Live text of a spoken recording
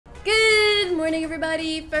morning,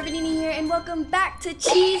 everybody. Forever Nenaa here, and welcome back to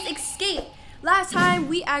Cheese Escape. Last time,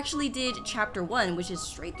 we actually did chapter 1, which is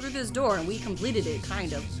straight through this door, and we completed it,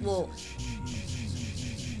 kind of. Well,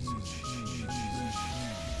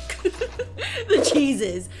 the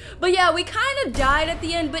cheeses. But yeah, we kind of died at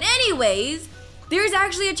the end. But anyways, there's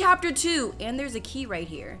actually a chapter 2, and there's a key right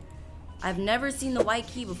here. I've never seen the white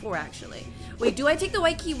key before, actually. Wait, do I take the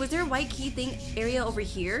white key? Was there a white key thing area over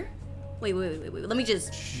here? Wait. Let me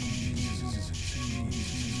just...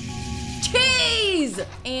 Cheese!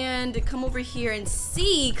 And come over here and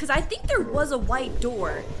see, because I think there was a white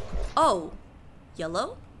door. Oh,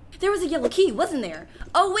 yellow? There was a yellow key, wasn't there?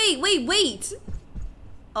 Oh, wait.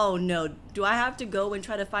 Oh, no. Do I have to go and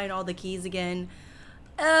try to find all the keys again?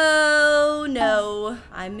 Oh, no.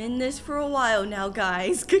 I'm in this for a while now,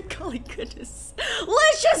 guys. Good golly goodness.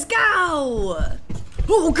 Let's just go!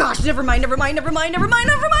 Oh, gosh, never mind. I'm sorry!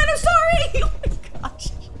 Oh, my gosh.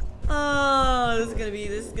 Oh, this is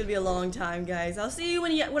gonna be a long time, guys. I'll see you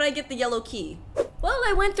when I get the yellow key. Well,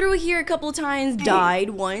 I went through here a couple times,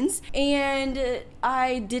 died once, and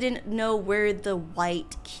I didn't know where the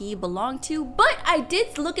white key belonged to, but I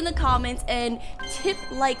did look in the comments, and Tip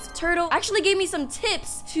Likes Turtle actually gave me some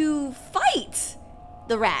tips to fight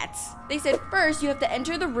the rats. They said first you have to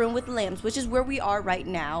enter the room with lamps, which is where we are right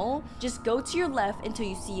now. Just go to your left until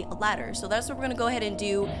you see a ladder. So that's what we're gonna go ahead and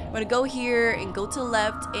do. We're gonna go here and go to the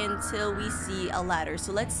left until we see a ladder.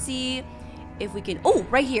 So let's see if we can, oh,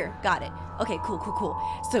 right here, got it. Okay, cool.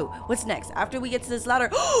 So what's next? After we get to this ladder,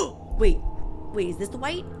 wait, is this the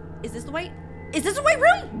white? Is this the white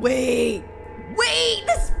room? Wait,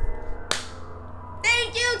 this,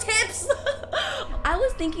 thank you, Tips. I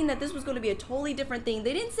was thinking that this was going to be a totally different thing.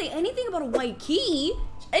 They didn't say anything about a white key.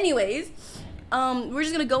 Anyways, we're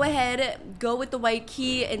just going to go ahead, go with the white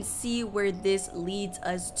key and see where this leads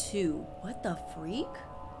us to. What the freak?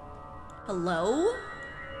 Hello?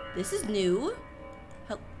 This is new.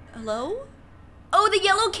 Hello? Oh, the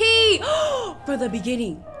yellow key! For the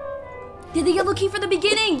beginning. Did the yellow key for the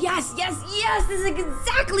beginning? Yes! This is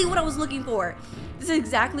exactly what I was looking for. So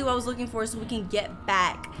we can get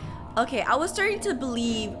back. Okay, I was starting to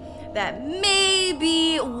believe that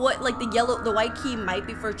maybe the white key might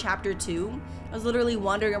be for chapter 2. I was literally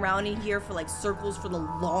wandering around in here for like circles for the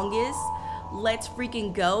longest. Let's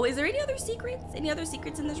freaking go. Is there any other secrets? Any other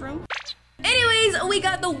secrets in this room? Anyways, we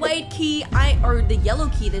got the white key, or the yellow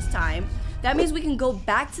key this time. That means we can go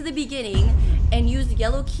back to the beginning and use the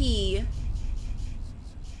yellow key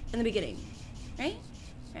in the beginning. Right?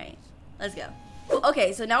 Let's go.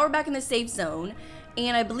 Okay, so now we're back in the safe zone.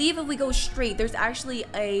 And I believe if we go straight, there's actually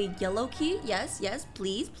a yellow key. Yes,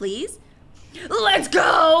 please. Let's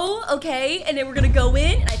go! Okay, and then we're gonna go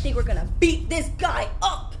in, and I think we're gonna beat this guy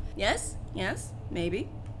up. Yes, maybe.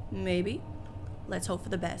 Let's hope for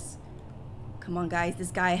the best. Come on, guys,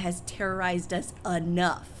 this guy has terrorized us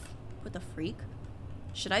enough. What the freak?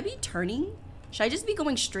 Should I be turning? Should I just be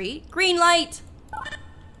going straight? Green light!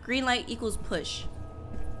 Green light equals push.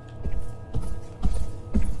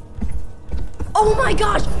 Oh my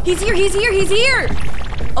gosh, he's here!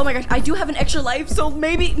 Oh my gosh, I do have an extra life, so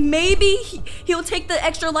maybe he'll take the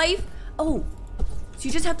extra life. Oh, so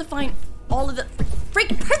you just have to find all of the,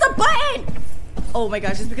 freaking press the button! Oh my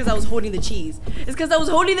gosh, it's because I was holding the cheese.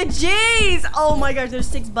 Oh my gosh, there's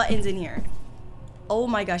 6 buttons in here. Oh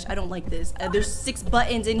my gosh, I don't like this. There's 6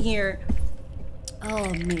 buttons in here. Oh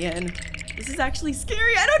man, this is actually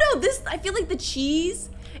scary. I don't know, I feel like the cheese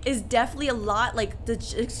is definitely a lot, like the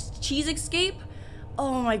cheese escape.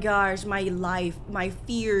 Oh my gosh, my life, my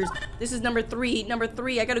fears. This is number 3.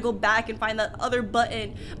 I gotta go back and find that other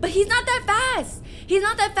button. But he's not that fast.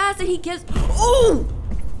 And he gives, oh,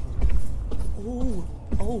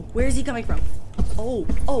 where is he coming from? Oh,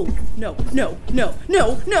 no.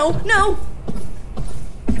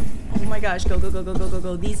 Oh my gosh, go.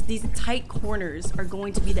 These tight corners are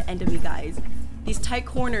going to be the end of me, guys.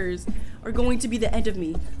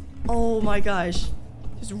 Oh my gosh.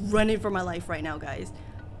 Just running for my life right now, guys.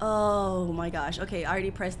 Oh my gosh. Okay, I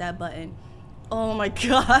already pressed that button. Oh my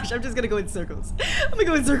gosh. I'm just gonna go in circles. I'm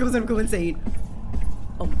gonna go insane.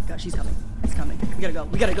 Oh my gosh, he's coming. We gotta go.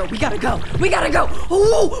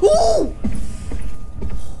 Oh!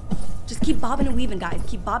 Just keep bobbing and weaving, guys.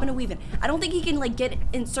 I don't think he can like get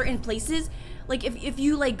in certain places. Like if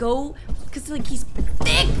you like go, cause like he's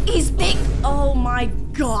big. Oh my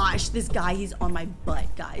gosh, this guy, he's on my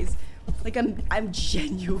butt, guys. Like I'm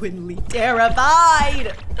genuinely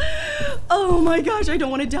terrified. Oh my gosh, I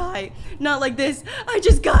don't want to die. Not like this. I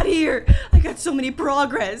just got here. I got so many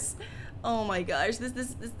progress. Oh my gosh,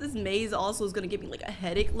 this maze also is gonna give me like a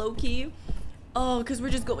headache, low key. Oh, because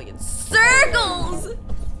we're just going in circles.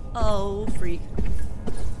 Oh, freak.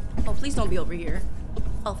 Oh, please don't be over here.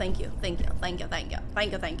 Oh, thank you. Thank you. Thank you. Thank you.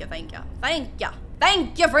 Thank you. Thank you. Thank you. Thank you.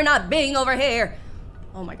 Thank you for not being over here.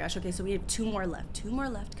 Oh my gosh. Okay, so we have 2 more left. 2 more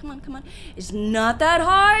left. Come on, come on. It's not that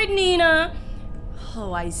hard, Nina.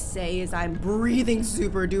 Oh, I say as I'm breathing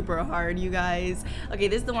super duper hard, you guys. Okay,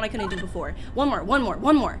 this is the one I couldn't do before. One more.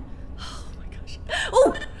 Oh my gosh.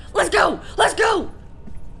 Oh, let's go. Let's go.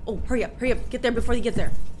 Oh, hurry up. Hurry up. Get there before he gets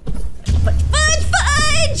there. Fudge, fudge,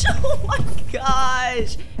 fudge. Oh my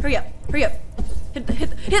gosh. Hurry up. Hurry up. Hit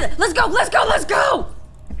the. Let's go. Let's go. Let's go.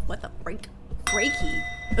 What the freak? Gray key.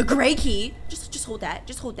 A gray key. Just hold that.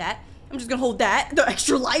 Just hold that. I'm just gonna hold that. The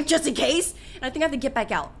extra life just in case. And I think I have to get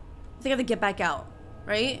back out.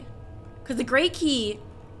 Right? Because the gray key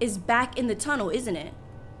is back in the tunnel, isn't it?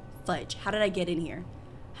 Fudge. How did I get in here?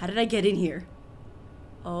 How did I get in here?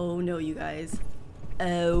 Oh no, you guys.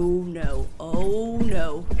 Oh no. Oh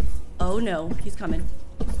no. Oh no. He's coming.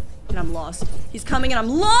 And I'm lost. He's coming and I'm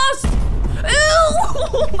lost! Ew!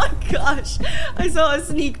 Oh my gosh. I saw a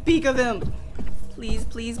sneak peek of him. Please,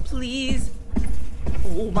 please, please.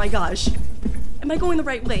 Oh my gosh. Am I going the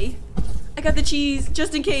right way? I got the cheese,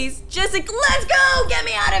 just in case. Let's go! Get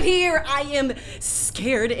me out of here! I am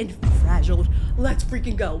scared and frazzled. Let's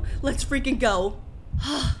freaking go. Let's freaking go.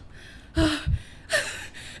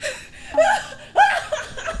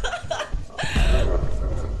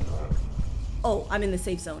 Oh, I'm in the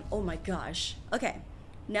safe zone. Oh my gosh. Okay.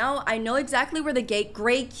 Now I know exactly where the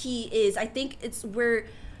gray key is. I think it's where...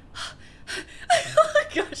 Oh my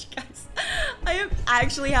gosh, guys. I am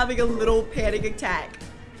actually having a little panic attack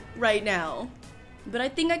right now. But I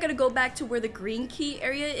think I gotta go back to where the green key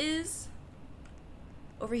area is.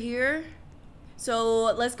 Over here.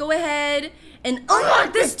 So let's go ahead and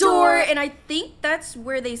unlock this door. And I think that's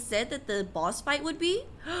where they said that the boss fight would be.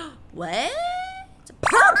 What? It's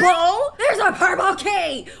purple? There's a purple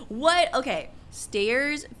key. What? Okay.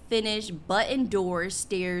 Stairs, finish, button, door,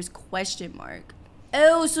 stairs, question mark.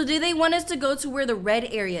 Oh, so do they want us to go to where the red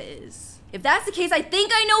area is? If that's the case, I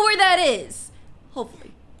think I know where that is.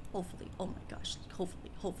 Hopefully. Hopefully. Oh my gosh.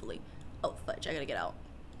 Hopefully. Hopefully. Oh, fudge. I gotta get out.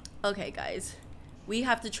 Okay, guys. We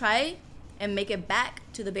have to try and make it back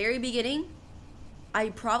to the very beginning.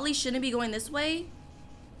 I probably shouldn't be going this way,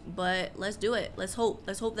 but let's do it. Let's hope.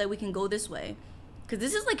 Let's hope that we can go this way. Because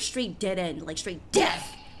this is like straight dead end. Like straight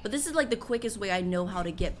death. But this is like the quickest way I know how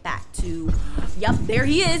to get back to... Yep, there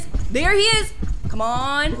he is. There he is. Come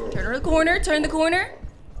on. Turn the corner. Turn the corner.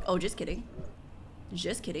 Oh, just kidding.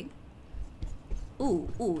 Just kidding.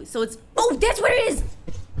 Ooh, ooh. So it's... Oh, that's where it is.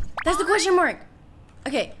 That's the question mark.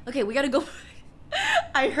 Okay, okay. We gotta go...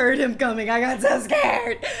 I heard him coming. I got so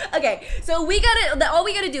scared. Okay, so we gotta... All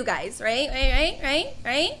we gotta do, guys, right?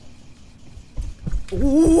 Right?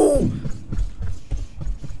 Ooh.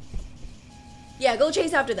 Yeah, go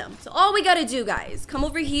chase after them. So all we gotta do, guys, come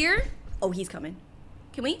over here. Oh, he's coming.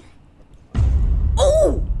 Can we?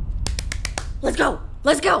 Oh! Let's go.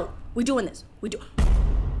 Let's go. We doing this. We do.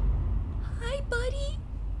 Hi, buddy.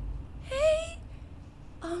 Hey.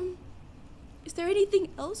 Is there anything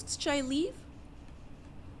else? Should I leave?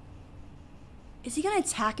 Is he gonna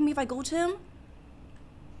attack me if I go to him?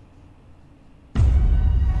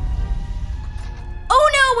 Oh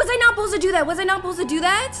no! Was I not supposed to do that? Was I not supposed to do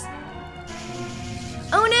that?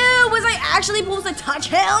 Oh no! Was I actually supposed to touch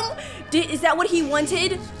him? Is that what he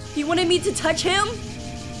wanted? He wanted me to touch him?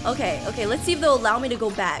 Okay, okay, let's see if they'll allow me to go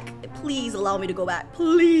back. Please allow me to go back.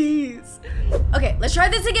 Please. Okay, let's try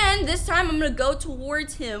this again. This time I'm gonna go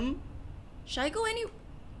towards him. Should I go any...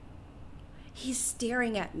 He's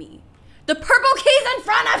staring at me. The purple key's in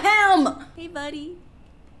front of him! Hey, buddy.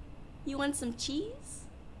 You want some cheese?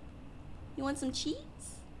 You want some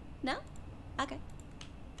cheese? No? Okay.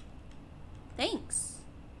 Thanks.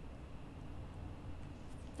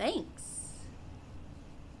 Thanks.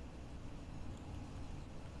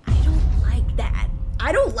 I don't like that.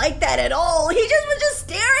 I don't like that at all. He just was just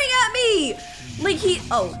staring at me. Like he...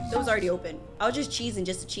 Oh, it was already open. I was just cheesing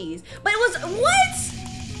just to cheese. But it was... What?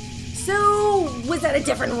 So, was that a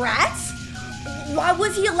different rat? Why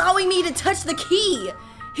was he allowing me to touch the key?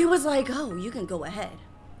 He was like, oh, you can go ahead.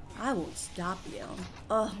 I won't stop you.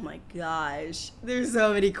 Oh my gosh. There's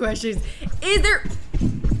so many questions. Is there...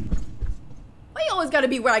 Why you always gotta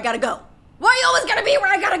be where I gotta go? Why you always gotta be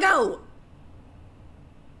where I gotta go?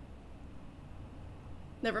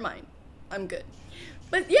 Never mind. I'm good.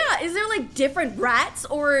 But yeah, is there like different rats,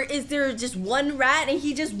 or is there just one rat and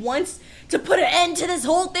he just wants to put an end to this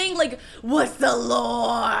whole thing? Like, what's the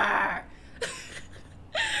lore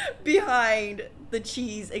behind the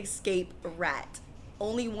cheese escape rat?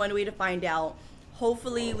 Only one way to find out.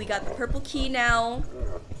 Hopefully we got the purple key now.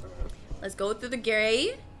 Let's go through the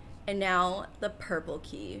gray. And now the purple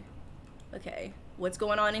key. Okay, what's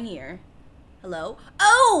going on in here? Hello?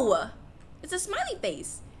 Oh! It's a smiley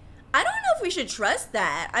face. I don't know if we should trust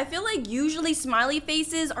that. I feel like usually smiley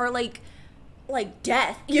faces are like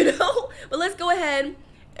death, you know? But let's go ahead.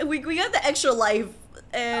 We got the extra life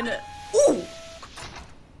and... Ooh!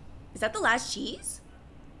 Is that the last cheese?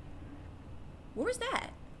 Where was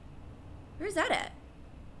that? Where's that at?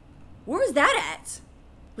 Where was that at?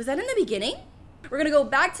 Was that in the beginning? We're gonna go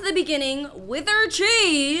back to the beginning with our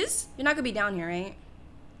cheese. You're not gonna be down here, right?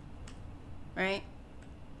 Right?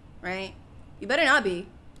 Right? You better not be.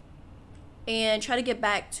 And try to get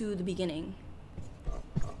back to the beginning.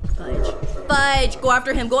 Fudge. Fudge! Go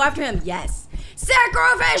after him, go after him. Yes.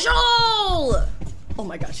 Sacrificial! Oh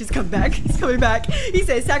my gosh, he's coming back. He's coming back. He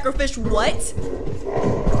said sacrificial what?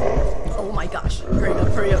 Oh my gosh. Hurry up,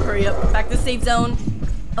 hurry up, hurry up. Back to the safe zone.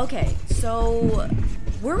 Okay, so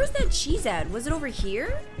where was that cheese at? Was it over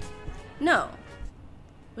here? No.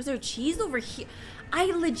 Was there cheese over here? I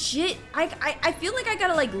legit, I feel like I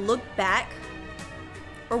gotta like look back.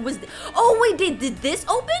 Or was, oh wait, did this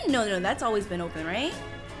open? No, that's always been open, right?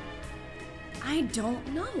 I don't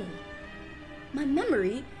know. My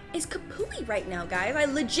memory is kapooey right now, guys. I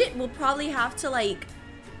legit will probably have to like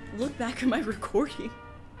look back at my recording.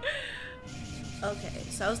 Okay,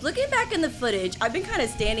 so I was looking back in the footage. I've been kind of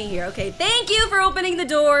standing here. Okay, thank you for opening the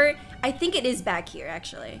door. I think it is back here,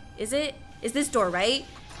 actually. Is it? Is this door right?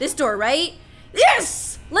 This door, right?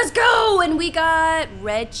 Yes! Let's go! And we got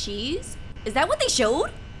red cheese. Is that what they showed?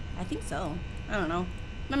 I think so. I don't know.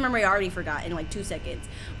 My memory already forgot in like 2 seconds.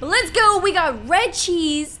 But let's go! We got red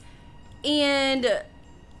cheese. And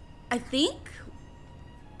I think...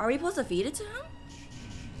 Are we supposed to feed it to him?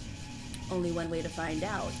 Only one way to find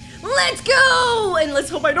out. Let's go! And let's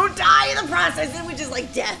hope I don't die in the process, which is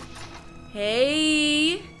like death.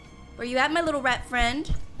 Hey, where you at, my little rat friend?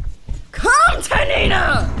 Come to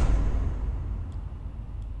Nina!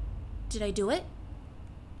 Did I do it?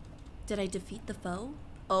 Did I defeat the foe?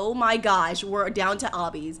 Oh my gosh, we're down to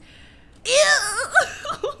obbies. Ew!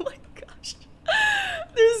 Oh my gosh.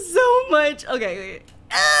 There's so much. Okay, wait.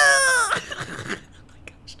 Oh my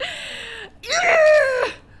gosh.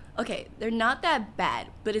 Ew! Okay, they're not that bad,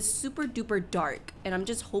 but it's super duper dark, and I'm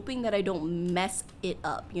just hoping that I don't mess it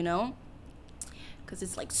up, you know? Because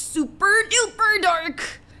it's like super duper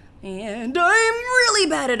dark, and I'm really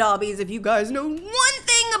bad at obbies. If you guys know one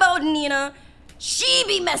thing about Nina, she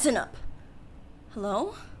be messing up.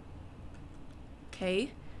 Hello?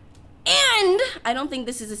 Okay. And I don't think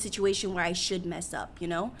this is a situation where I should mess up, you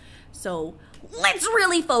know? So let's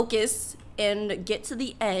really focus and get to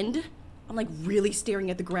the end. I'm like really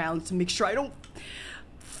staring at the ground to make sure I don't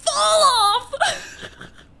fall off.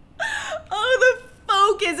 Oh, the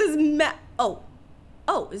focus is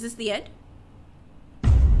Oh, is this the end?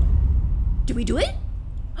 Did we do it?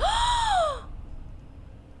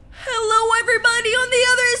 Hello, everybody on the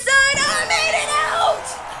other side. I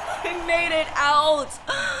made it out.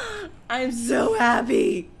 I'm so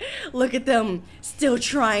happy. Look at them still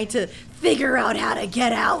trying to figure out how to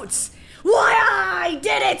get out. Why, I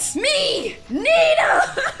did it! Me!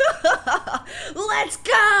 Nina! Let's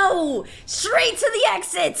go! Straight to the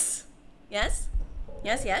exits! Yes?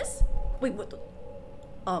 Yes, yes? Wait, what the...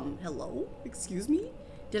 hello? Excuse me?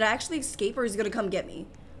 Did I actually escape or is he gonna come get me?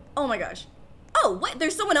 Oh my gosh. Oh, what?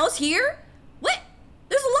 There's someone else here? What?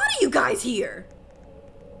 There's a lot of you guys here.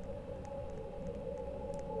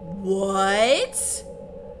 What?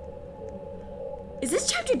 Is this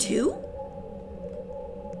chapter 2?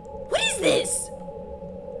 What is this?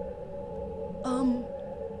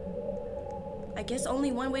 I guess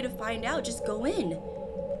only one way to find out. Just go in.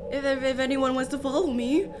 If anyone wants to follow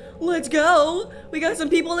me, let's go. We got some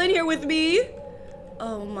people in here with me.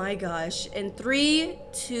 Oh my gosh. In 3,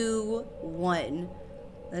 2, 1.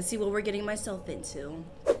 Let's see what we're getting myself into.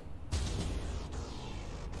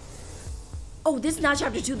 Oh, this is not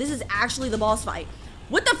chapter 2. This is actually the boss fight.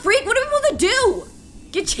 What the freak? What are we supposed to do?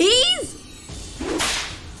 Get cheese?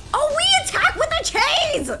 Oh, we attack with the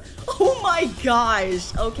cheese! Oh my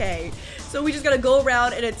gosh. Okay. So we just gotta go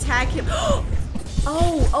around and attack him.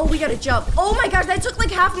 Oh, we gotta jump. Oh my gosh, that took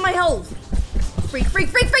like half of my health. Freak, freak,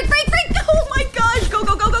 freak, freak, freak, freak! Oh my gosh, go,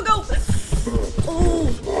 go, go, go, go!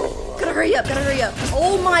 Oh, gotta hurry up, gotta hurry up.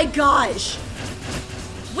 Oh my gosh.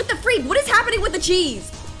 What the freak? What is happening with the cheese?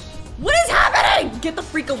 What is happening? Get the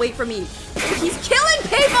freak away from me. He's killing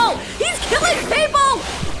people! He's killing people!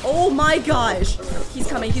 Oh my gosh. He's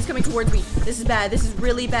coming towards me. This is bad, this is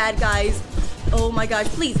really bad, guys. Oh my gosh,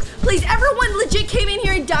 please, please, everyone legit came in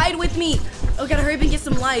here and died with me. Oh, gotta hurry up and get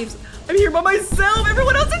some lives. I'm here by myself,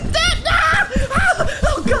 everyone else is dead! Ah! Ah!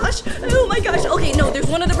 Oh gosh, oh my gosh. Okay, no, there's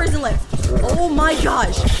one other person turn left. Oh my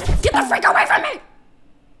gosh. Get the freak away from me!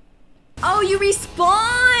 Oh, you respawn!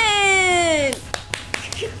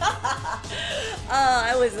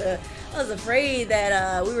 I was afraid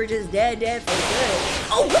that we were just dead for good.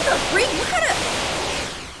 Oh, what the freak? What kind of...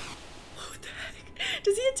 What the heck?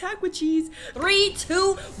 Does he attack with cheese? 3,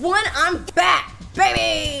 2, 1, I'm back,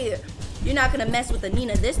 baby! You're not gonna mess with the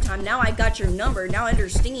Nina this time. Now I got your number. Now I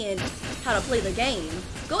understand how to play the game.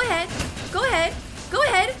 Go ahead. Go ahead. Go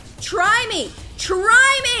ahead. Try me.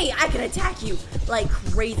 Try me. I can attack you like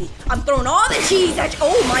crazy. I'm throwing all the cheese at you.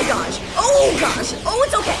 Oh my gosh. Oh gosh. Oh,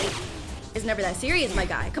 it's okay. It's never that serious, my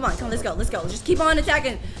guy. Come on, let's go. Let's go. Just keep on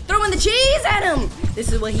attacking. Throwing the cheese at him.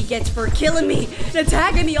 This is what he gets for killing me and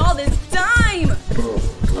attacking me all this time.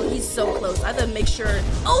 Oh, he's so close. I have to make sure.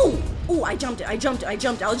 Oh, I jumped it. I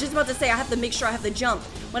was just about to say I have to make sure I have to jump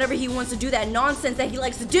whenever he wants to do that nonsense that he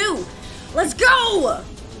likes to do. Let's go.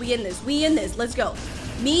 We in this. Let's go.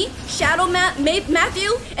 Me, Shadow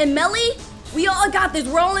Matthew, and Melly, we all got this.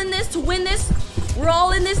 We're all in this to win this. We're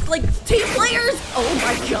all in this like team players. Oh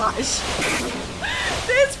my gosh.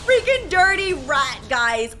 This freaking dirty rat,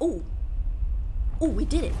 guys. Oh, we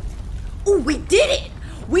did it.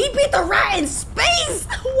 We beat the rat in space.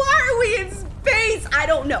 Why are we in space? I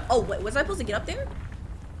don't know. Oh, wait, was I supposed to get up there?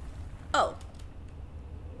 Oh.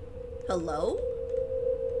 Hello?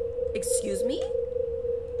 Excuse me?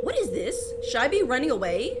 What is this? Should I be running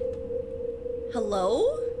away?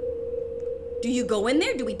 Hello? Do you go in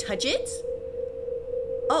there? Do we touch it?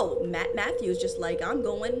 Oh, Matthew's just like, I'm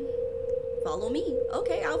going. Follow me.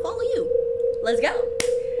 Okay, I'll follow you. Let's go.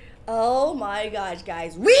 Oh my gosh,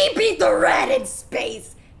 guys. We beat the rat in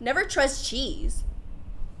space. Never trust cheese.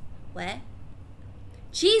 What?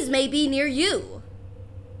 Cheese may be near you.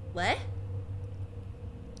 What?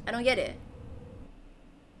 I don't get it.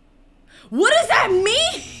 What does that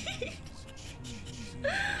mean?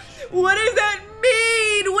 What does that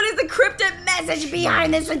mean? What is the cryptic message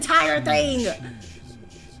behind this entire thing?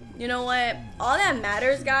 You know what? All that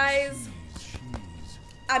matters, guys,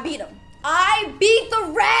 I beat him. I beat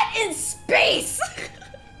the rat in space.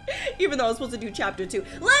 Even though I was supposed to do chapter 2.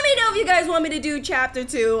 Let me know if you guys want me to do chapter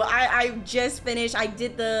 2. I just finished. I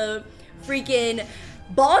did the freaking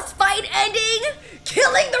boss fight ending,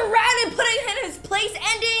 killing the rat and putting him in his place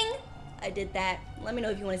ending. I did that. Let me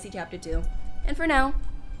know if you want to see chapter 2. And for now,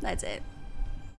 that's it.